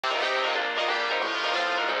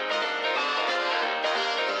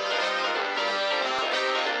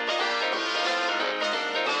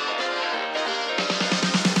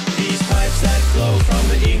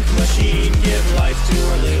ink machine give life to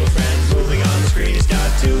our little friend. Moving on the screen, he's got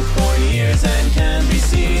 2 pointy ears and can be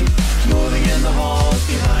seen moving in the halls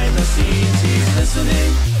behind the scenes. He's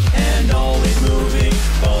listening and always moving,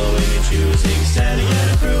 following and choosing, standing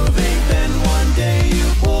and improving. Then one day you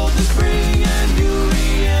pulled the spring and you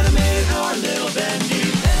reanimated our little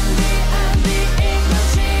Bendy. Bendy and the ink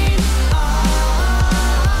machine.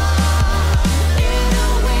 In a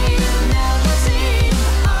way you've never seen.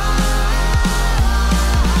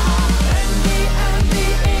 Bendy and the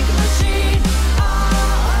ink machine.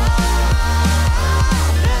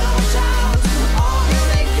 Better watch out, or he'll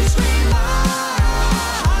make you scream.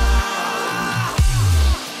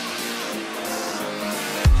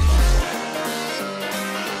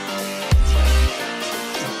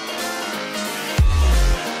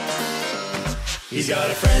 He's got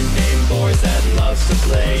a friend named Boris that loves to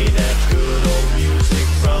play that good old music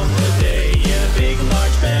from the day. In a big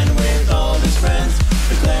large band with all his friends,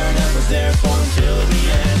 the clarinet was there for him till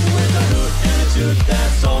the end.